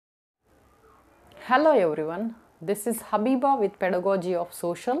Hello everyone, this is Habiba with Pedagogy of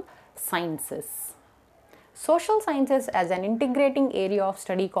Social Sciences. Social sciences as an integrating area of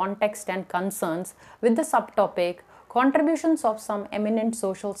study context and concerns with the subtopic contributions of some eminent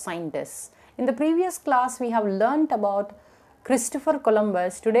social scientists. In the previous class we have learnt about Christopher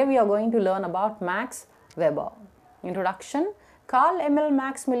Columbus. Today we are going to learn about Max Weber. Introduction. Carl Emil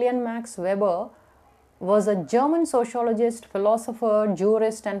Maximilian Max Weber was a German sociologist, philosopher,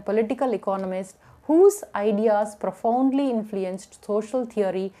 jurist and political economist whose ideas profoundly influenced social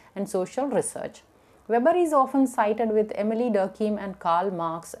theory and social research. Weber is often cited with Emile Durkheim and Karl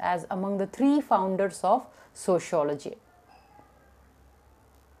Marx as among the three founders of sociology.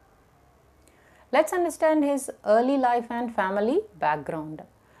 Let's understand his early life and family background.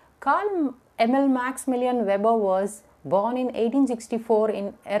 Carl Emil Maximilian Weber was born in 1864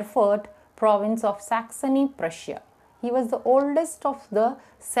 in Erfurt, province of Saxony, Prussia. He was the oldest of the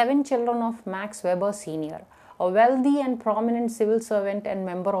 7 children of Max Weber Sr., a wealthy and prominent civil servant and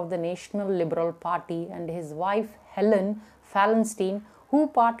member of the National Liberal Party, and his wife Helen Fallenstein, who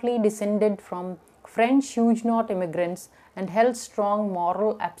partly descended from French Huguenot immigrants and held strong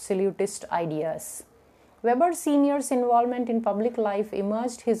moral absolutist ideas. Weber Sr.'s involvement in public life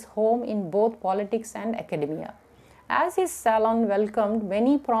immersed his home in both politics and academia. As his salon welcomed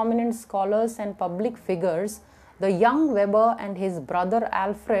many prominent scholars and public figures, the young Weber and his brother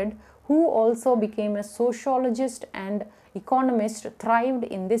Alfred, who also became a sociologist and economist, thrived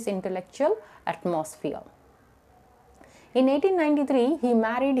in this intellectual atmosphere. In 1893, he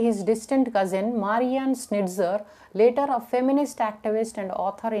married his distant cousin Marianne Schnitzer, later a feminist activist and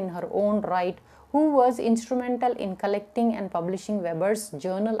author in her own right, who was instrumental in collecting and publishing Weber's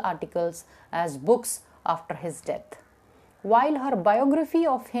journal articles as books after his death. While her biography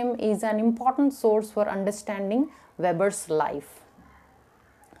of him is an important source for understanding Weber's life.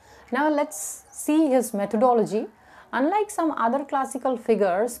 Now let's see his methodology. Unlike some other classical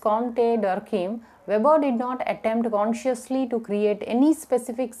figures, Comte, Durkheim, Weber did not attempt consciously to create any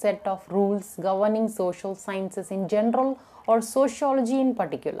specific set of rules governing social sciences in general or sociology in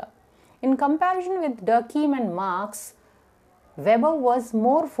particular. In comparison with Durkheim and Marx, Weber was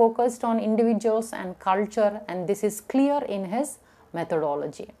more focused on individuals and culture, and this is clear in his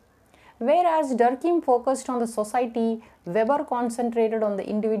methodology. Whereas Durkheim focused on the society, Weber concentrated on the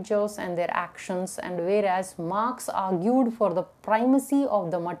individuals and their actions, and whereas Marx argued for the primacy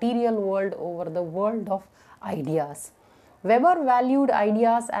of the material world over the world of ideas. Weber valued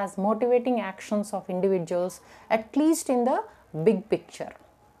ideas as motivating actions of individuals, at least in the big picture.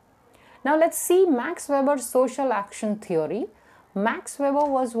 Now let's see Max Weber's social action theory. Max Weber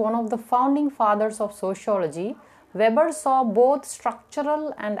was one of the founding fathers of sociology. Weber saw both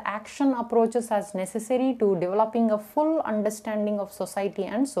structural and action approaches as necessary to developing a full understanding of society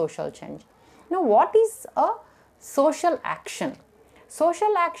and social change. Now, what is a social action?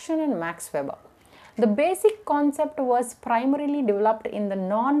 Social action in Max Weber. The basic concept was primarily developed in the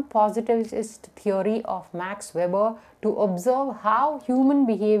non-positivist theory of Max Weber to observe how human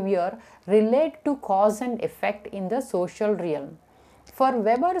behavior relates to cause and effect in the social realm. For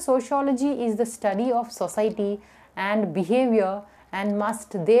Weber, sociology is the study of society and behavior and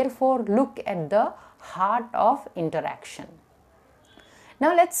must therefore look at the heart of interaction.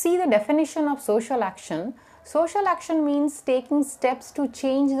 Now let's see the definition of social action. Social action means taking steps to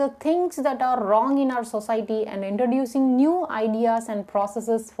change the things that are wrong in our society and introducing new ideas and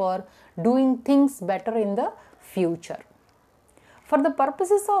processes for doing things better in the future. For the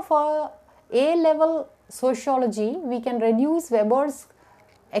purposes of A-level sociology, we can reduce Weber's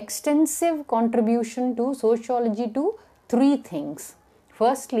extensive contribution to sociology to 3 things.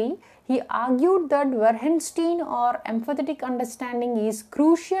 Firstly, he argued that Verhenstein or empathetic understanding is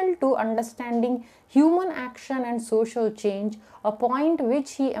crucial to understanding human action and social change, a point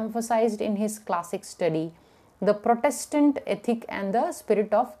which he emphasized in his classic study, The Protestant Ethic and the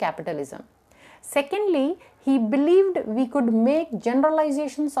Spirit of Capitalism. Secondly, he believed we could make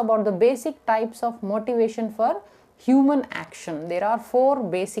generalizations about the basic types of motivation for human action. There are 4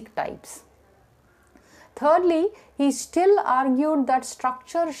 basic types. Thirdly, he still argued that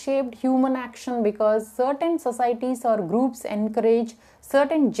structure shaped human action because certain societies or groups encourage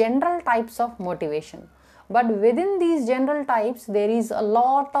certain general types of motivation. But within these general types, there is a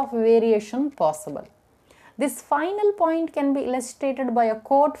lot of variation possible. This final point can be illustrated by a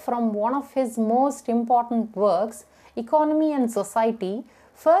quote from one of his most important works, Economy and Society,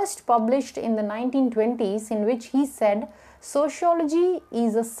 first published in the 1920s, in which he said, "Sociology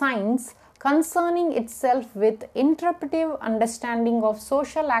is a science concerning itself with interpretive understanding of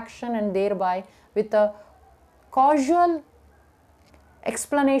social action and thereby with a causal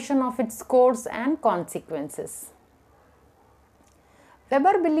explanation of its course and consequences.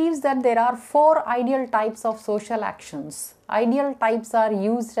 Weber believes that there are 4 ideal types of social actions. Ideal types are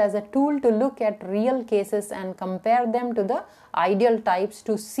used as a tool to look at real cases and compare them to the ideal types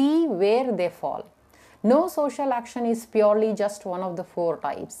to see where they fall. No social action is purely just one of the 4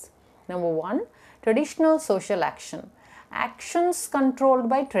 types. Number 1, traditional social action. Actions controlled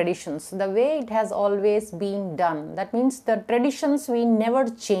by traditions, the way it has always been done. That means the traditions we never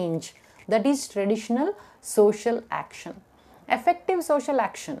change. That is traditional social action. Effective social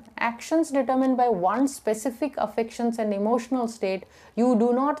action. Actions determined by one's specific affections and emotional state. You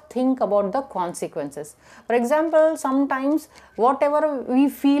do not think about the consequences. For example, sometimes whatever we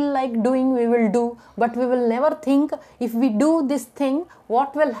feel like doing, we will do, but we will never think if we do this thing,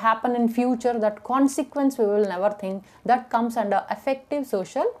 what will happen in future. That consequence we will never think. That comes under effective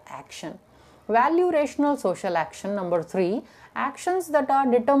social action. Value rational social action. Number 3, actions that are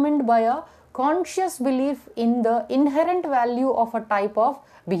determined by a conscious belief in the inherent value of a type of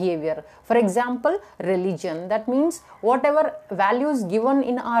behavior. For example, religion. That means whatever values given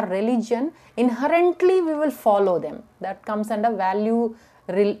in our religion, inherently we will follow them. That comes under value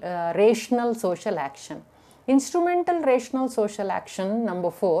rational social action. Instrumental rational social action.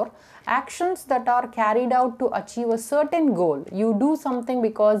 Number 4, actions that are carried out to achieve a certain goal. You do something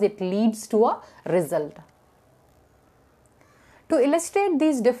because it leads to a result. To illustrate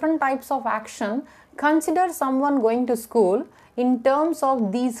these different types of action, consider someone going to school in terms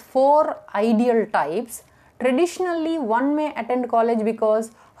of these 4 ideal types. Traditionally, one may attend college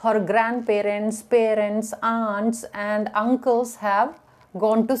because her grandparents, parents, aunts and uncles have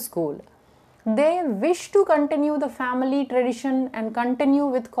gone to school. They wish to continue the family tradition and continue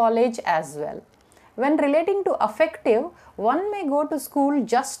with college as well. When relating to affective, one may go to school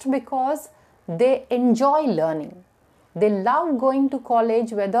just because they enjoy learning. They love going to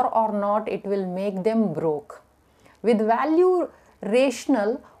college whether or not it will make them broke. With value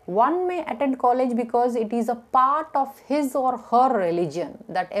rational, one may attend college because it is a part of his or her religion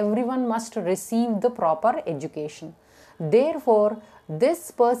that everyone must receive the proper education. Therefore,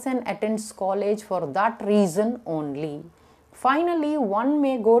 this person attends college for that reason only. Finally, one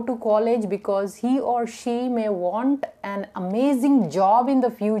may go to college because he or she may want an amazing job in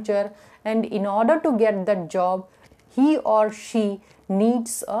the future, and in order to get that job, he or she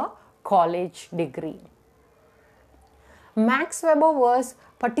needs a college degree. Max Weber was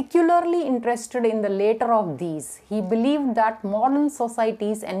particularly interested in the later of these. He believed that modern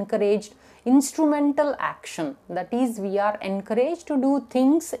societies encouraged instrumental action. That is, we are encouraged to do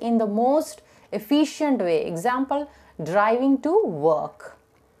things in the most efficient way. Example, driving to work.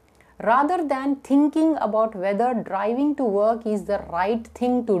 Rather than thinking about whether driving to work is the right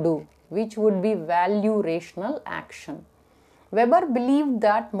thing to do, which would be value rational action. Weber believed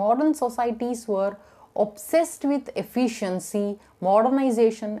that modern societies were obsessed with efficiency,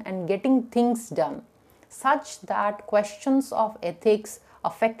 modernization and getting things done, such that questions of ethics,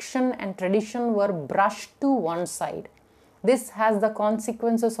 affection and tradition were brushed to one side. This has the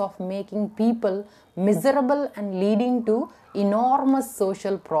consequences of making people miserable and leading to enormous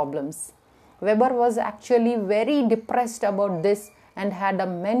social problems. Weber was actually very depressed about this and had a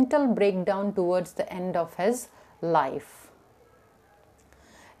mental breakdown towards the end of his life.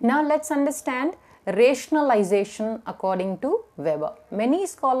 Now let's understand rationalization according to Weber. Many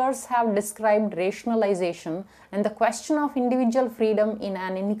scholars have described rationalization and the question of individual freedom in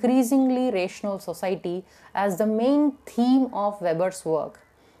an increasingly rational society as the main theme of Weber's work.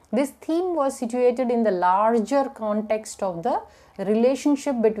 This theme was situated in the larger context of the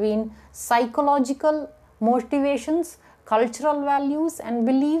relationship between psychological motivations, cultural values and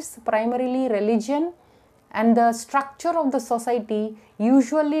beliefs, primarily religion, and the structure of the society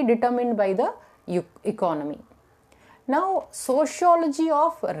usually determined by the economy. Now, sociology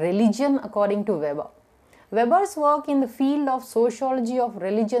of religion according to Weber. Weber's work in the field of sociology of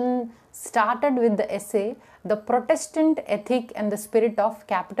religion started with the essay The Protestant Ethic and the Spirit of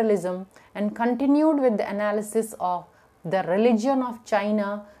Capitalism and continued with the analysis of the religion of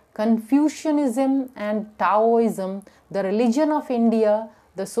China, Confucianism and Taoism, the religion of India,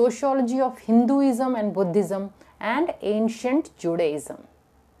 the sociology of Hinduism and Buddhism, and ancient Judaism.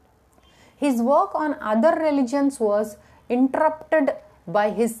 His work on other religions was interrupted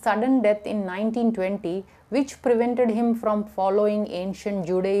by his sudden death in 1920, which prevented him from following ancient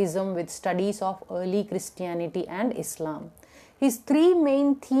Judaism with studies of early Christianity and Islam. His 3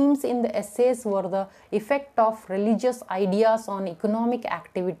 main themes in the essays were the effect of religious ideas on economic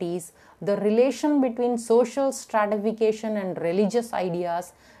activities, the relation between social stratification and religious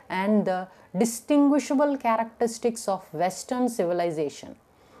ideas, and the distinguishable characteristics of Western civilization.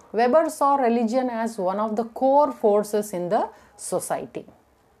 Weber saw religion as one of the core forces in the society.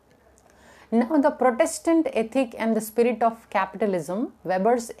 Now, the Protestant ethic and the spirit of capitalism,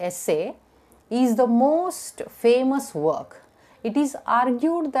 Weber's essay, is the most famous work. It is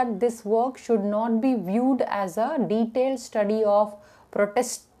argued that this work should not be viewed as a detailed study of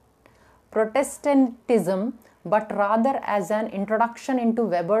Protestantism, but rather as an introduction into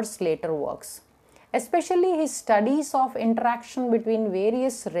Weber's later works. Especially his studies of interaction between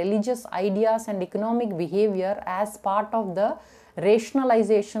various religious ideas and economic behavior as part of the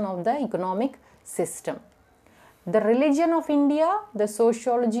rationalization of the economic system. The religion of India, the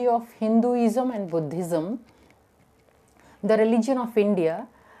sociology of Hinduism and Buddhism, the religion of India,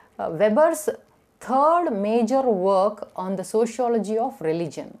 Weber's third major work on the sociology of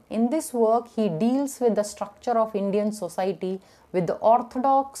religion. In this work, he deals with the structure of Indian society with the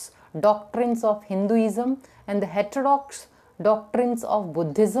orthodox doctrines of Hinduism and the heterodox doctrines of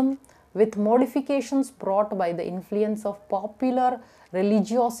Buddhism, with modifications brought by the influence of popular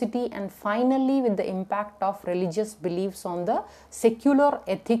religiosity, and finally with the impact of religious beliefs on the secular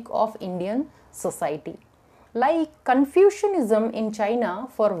ethic of Indian society. Like Confucianism in China,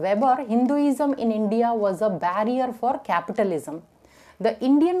 for Weber, Hinduism in India was a barrier for capitalism. The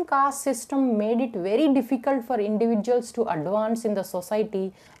Indian caste system made it very difficult for individuals to advance in the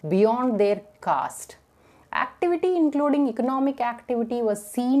society beyond their caste. Activity, including economic activity, was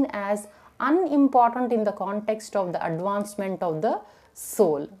seen as unimportant in the context of the advancement of the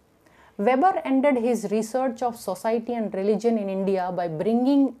soul. Weber ended his research of society and religion in India by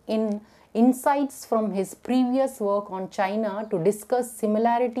bringing in insights from his previous work on China to discuss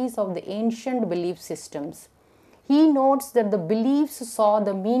similarities of the ancient belief systems. He notes that the beliefs saw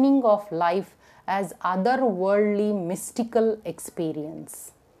the meaning of life as otherworldly mystical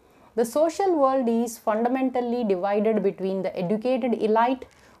experience. The social world is fundamentally divided between the educated elite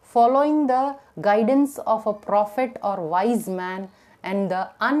following the guidance of a prophet or wise man and the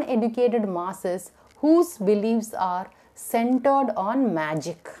uneducated masses whose beliefs are centered on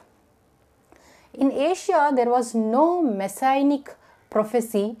magic. In Asia, there was no messianic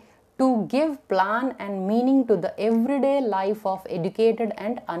prophecy to give plan and meaning to the everyday life of educated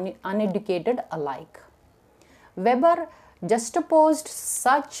and uneducated alike. Weber juxtaposed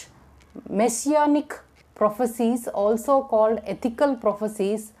such messianic prophecies, also called ethical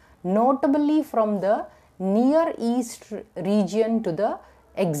prophecies, notably from the Near East region, to the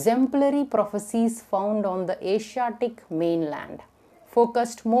exemplary prophecies found on the Asiatic mainland,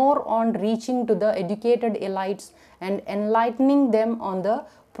 focused more on reaching to the educated elites and enlightening them on the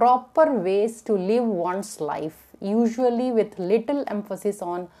proper ways to live one's life, usually with little emphasis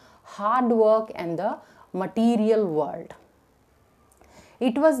on hard work and the material world.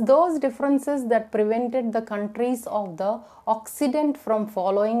 It was those differences that prevented the countries of the Occident from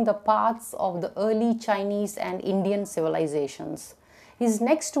following the paths of the early Chinese and Indian civilizations. His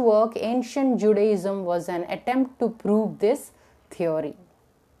next work, Ancient Judaism, was an attempt to prove this theory.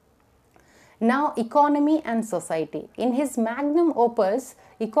 Now, economy and society. In his magnum opus,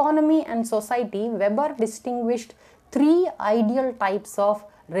 Economy and Society, Weber distinguished three ideal types of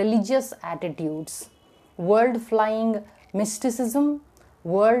religious attitudes: world-flying mysticism,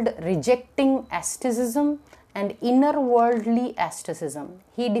 world-rejecting asceticism, and inner-worldly asceticism.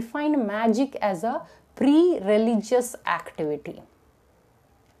 He defined magic as a pre-religious activity.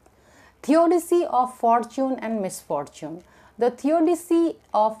 Theodicy of fortune and misfortune. The theodicy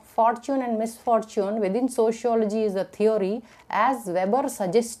of fortune and misfortune within sociology is a theory, as Weber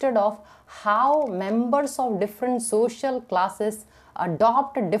suggested, of how members of different social classes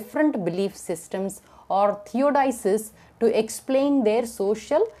adopt different belief systems or theodicies to explain their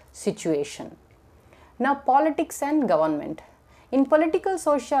social situation. Now, politics and government. In political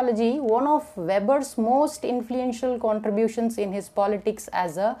sociology, one of Weber's most influential contributions in his Politics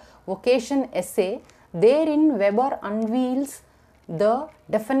as a Vocation essay, therein Weber unveils the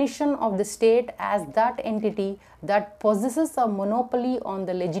definition of the state as that entity that possesses a monopoly on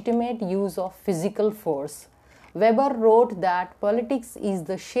the legitimate use of physical force. Weber wrote that politics is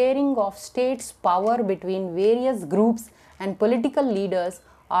the sharing of state's power between various groups, and political leaders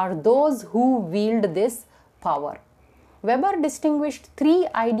are those who wield this power. Weber distinguished three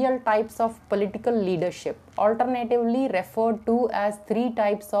ideal types of political leadership, alternatively referred to as three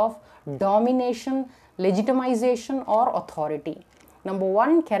types of domination, legitimization, or authority. Number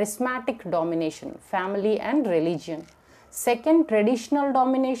one, charismatic domination, family and religion. Second, traditional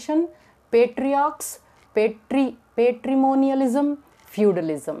domination, patriarchs, patrimonialism,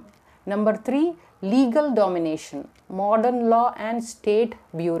 feudalism. Number three, legal domination, modern law and state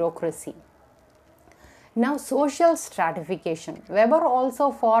bureaucracy. Now, social stratification. Weber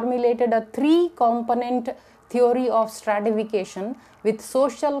also formulated a three-component theory of stratification with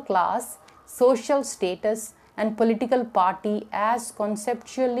social class, social status, and political party as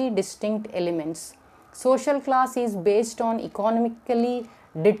conceptually distinct elements. Social class is based on economically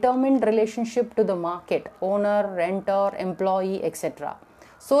determined relationship to the market, owner, renter, employee, etc.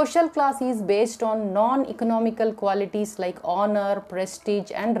 Social class is based on non-economical qualities like honor,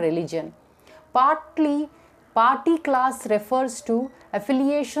 prestige, and religion. Party class refers to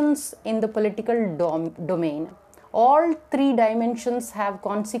affiliations in the political domain. All three dimensions have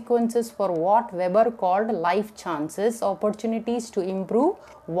consequences for what Weber called life chances, opportunities to improve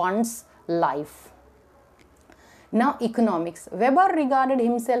one's life. Now, economics. Weber regarded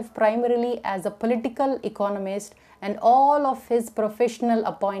himself primarily as a political economist, and all of his professional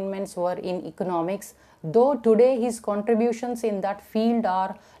appointments were in economics, though today his contributions in that field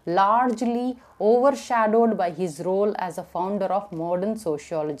are largely overshadowed by his role as a founder of modern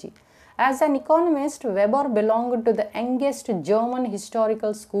sociology. As an economist, Weber belonged to the youngest German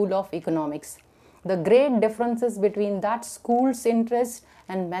historical school of economics. The great differences between that school's interests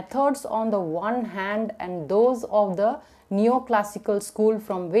and methods on the one hand and those of the neoclassical school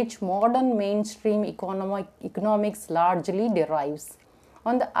from which modern mainstream economics largely derives,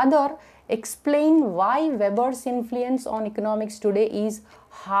 on the other, explain why Weber's influence on economics today is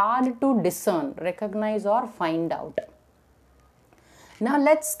hard to discern, recognize, or find out. Now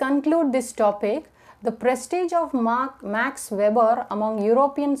let's conclude this topic. The prestige of Max Weber among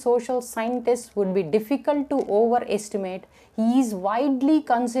European social scientists would be difficult to overestimate. He is widely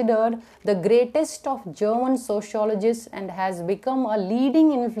considered the greatest of German sociologists and has become a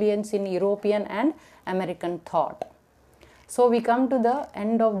leading influence in European and American thought. So we come to the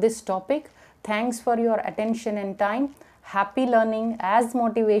end of this topic. Thanks for your attention and time. Happy learning. As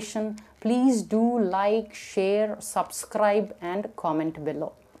motivation, please do like, share, subscribe, and comment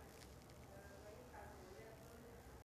below.